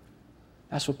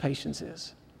 That's what patience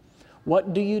is.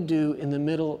 What do you do in the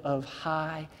middle of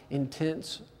high,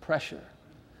 intense pressure?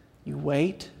 You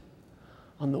wait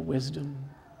on the wisdom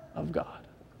of God.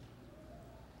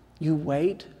 You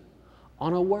wait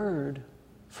on a word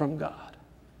from God.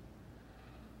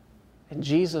 And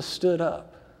Jesus stood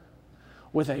up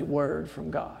with a word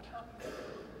from God.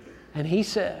 And he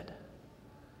said,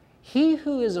 he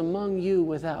who is among you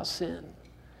without sin,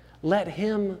 let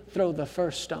him throw the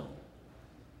first stone.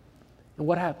 And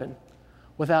what happened?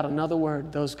 Without another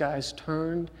word, those guys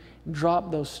turned,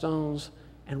 dropped those stones,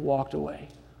 and walked away,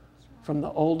 from the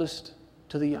oldest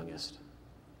to the youngest.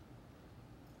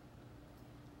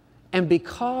 And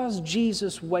because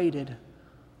Jesus waited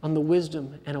on the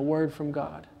wisdom and a word from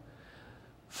God,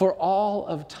 for all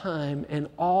of time and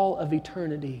all of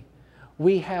eternity,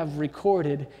 we have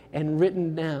recorded and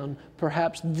written down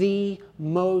perhaps the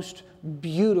most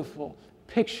beautiful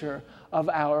picture of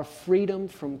our freedom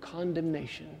from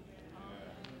condemnation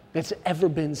that's ever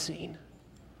been seen.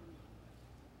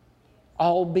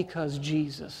 All because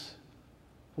Jesus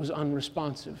was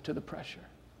unresponsive to the pressure.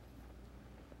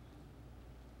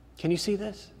 Can you see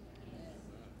this?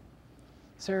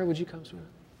 Sarah, would you come, sweetheart?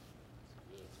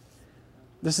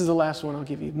 This is the last one I'll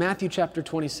give you. Matthew chapter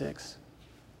 26.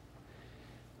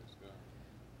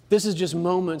 This is just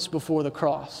moments before the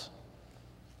cross.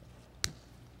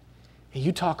 And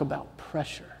you talk about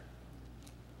pressure.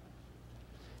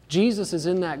 Jesus is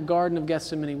in that Garden of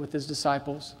Gethsemane with his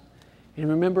disciples. And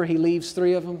remember, he leaves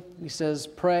three of them. He says,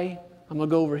 pray, I'm going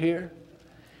to go over here.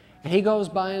 And he goes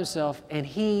by himself and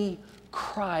he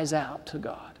cries out to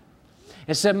God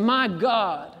and said, my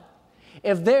God,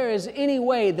 if there is any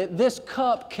way that this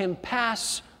cup can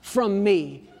pass from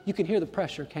me. You can hear the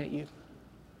pressure, can't you?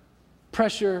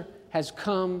 Pressure has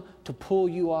come to pull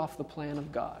you off the plan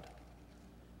of God.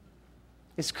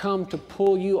 It's come to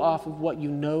pull you off of what you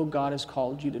know God has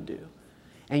called you to do.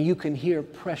 And you can hear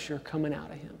pressure coming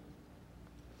out of him.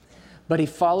 But he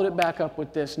followed it back up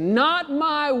with this, not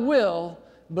my will,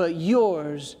 but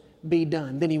yours be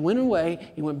done. Then he went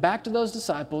away, he went back to those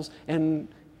disciples and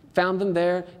found them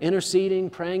there interceding,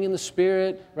 praying in the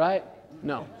Spirit, right?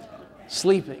 No,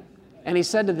 sleeping. And he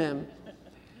said to them,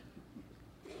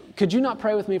 could you not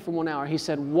pray with me for 1 hour? He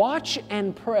said, watch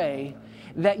and pray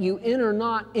that you enter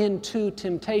not into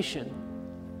temptation.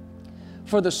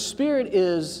 For the spirit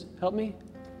is, help me,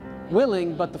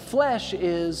 willing, but the flesh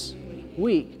is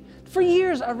weak. For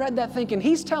years I read that thinking,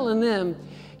 he's telling them,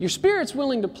 your spirit's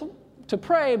willing to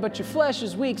pray, but your flesh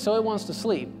is weak, so it wants to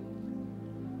sleep.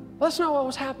 Well, that's not what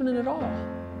was happening at all.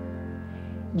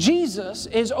 Jesus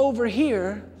is over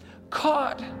here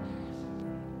caught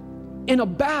in a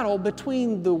battle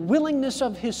between the willingness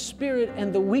of his spirit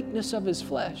and the weakness of his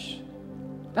flesh.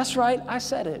 That's right, I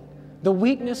said it. The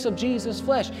weakness of Jesus'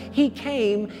 flesh. He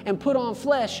came and put on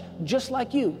flesh just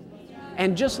like you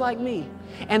and just like me.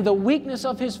 And the weakness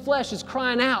of his flesh is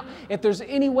crying out, if there's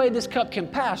any way this cup can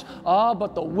pass.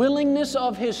 But the willingness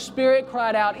of his spirit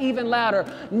cried out even louder,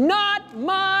 not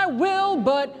my will,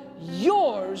 but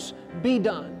yours be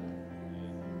done.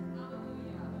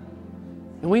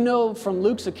 And we know from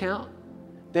Luke's account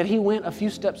that he went a few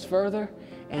steps further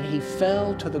and he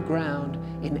fell to the ground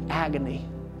in agony.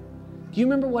 Do you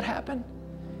remember what happened?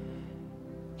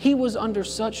 He was under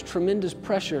such tremendous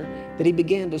pressure that he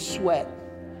began to sweat.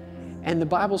 And the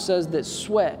Bible says that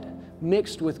sweat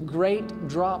mixed with great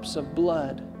drops of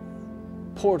blood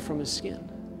poured from his skin.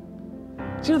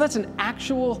 Do you know that's an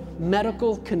actual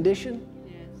medical condition?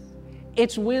 Yes.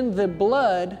 It's when the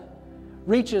blood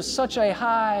reaches such a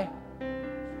high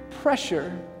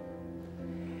pressure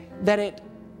that it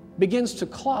begins to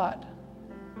clot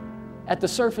at the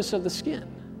surface of the skin.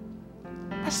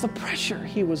 That's the pressure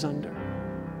he was under.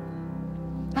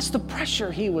 That's the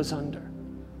pressure he was under.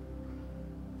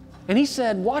 And he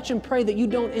said, watch and pray that you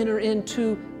don't enter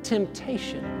into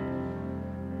temptation.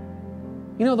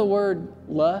 You know the word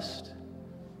lust?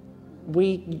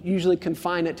 We usually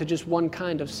confine it to just one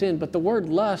kind of sin, but the word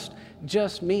lust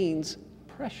just means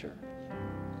pressure.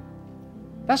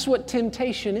 That's what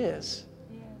temptation is.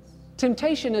 Yes.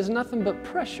 Temptation is nothing but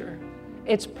pressure.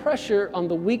 It's pressure on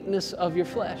the weakness of your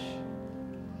flesh.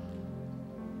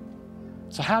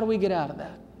 So how do we get out of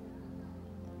that?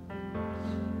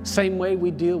 Same way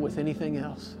we deal with anything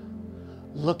else.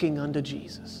 Looking unto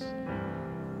Jesus.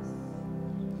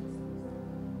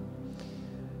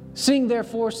 Seeing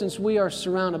therefore, since we are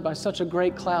surrounded by such a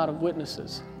great cloud of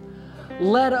witnesses,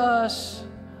 let us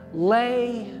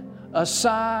lay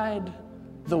aside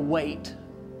the weight.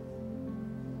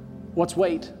 What's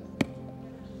weight?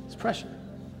 It's pressure.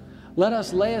 Let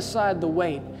us lay aside the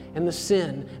weight and the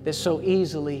sin that so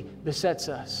easily besets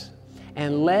us.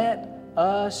 And let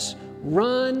us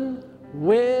run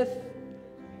with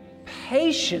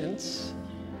patience.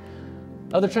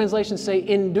 Other translations say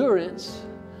endurance.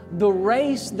 The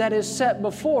race that is set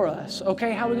before us.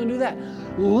 Okay, how are we going to do that?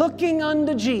 Looking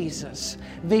unto Jesus,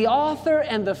 the author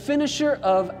and the finisher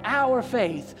of our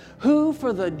faith, who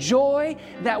for the joy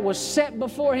that was set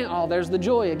before him. Oh, there's the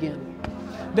joy again.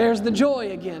 There's the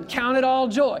joy again. Count it all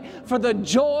joy. For the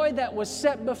joy that was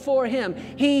set before him,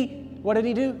 what did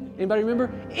he do? Anybody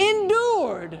remember?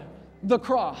 Endured the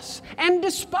cross and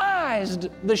despised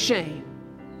the shame.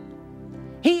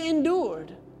 He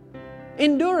endured.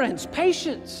 Endurance,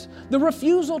 patience, the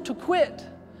refusal to quit.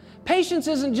 Patience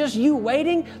isn't just you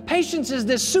waiting. Patience is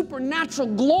this supernatural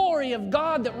glory of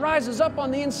God that rises up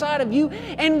on the inside of you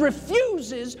and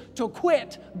refuses to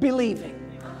quit believing.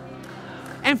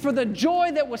 And for the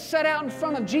joy that was set out in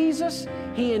front of Jesus,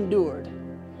 he endured.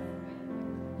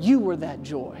 You were that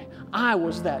joy. I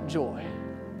was that joy.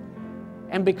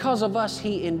 And because of us,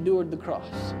 he endured the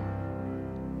cross.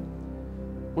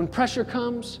 When pressure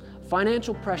comes,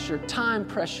 financial pressure, time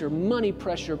pressure, money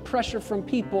pressure, pressure from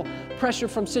people, pressure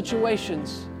from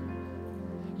situations,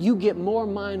 you get more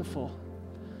mindful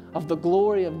of the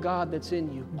glory of God that's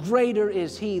in you. Greater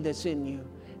is he that's in you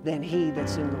than he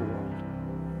that's in the world.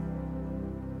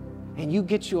 And you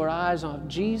get your eyes on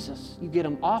Jesus, you get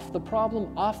them off the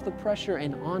problem, off the pressure,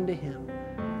 and onto him.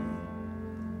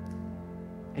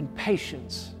 And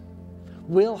patience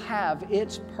will have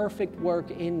its perfect work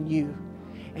in you.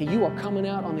 And you are coming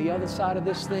out on the other side of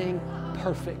this thing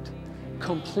perfect,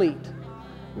 complete,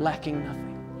 lacking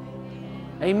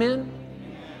nothing. Amen?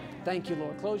 Thank you,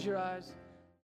 Lord. Close your eyes.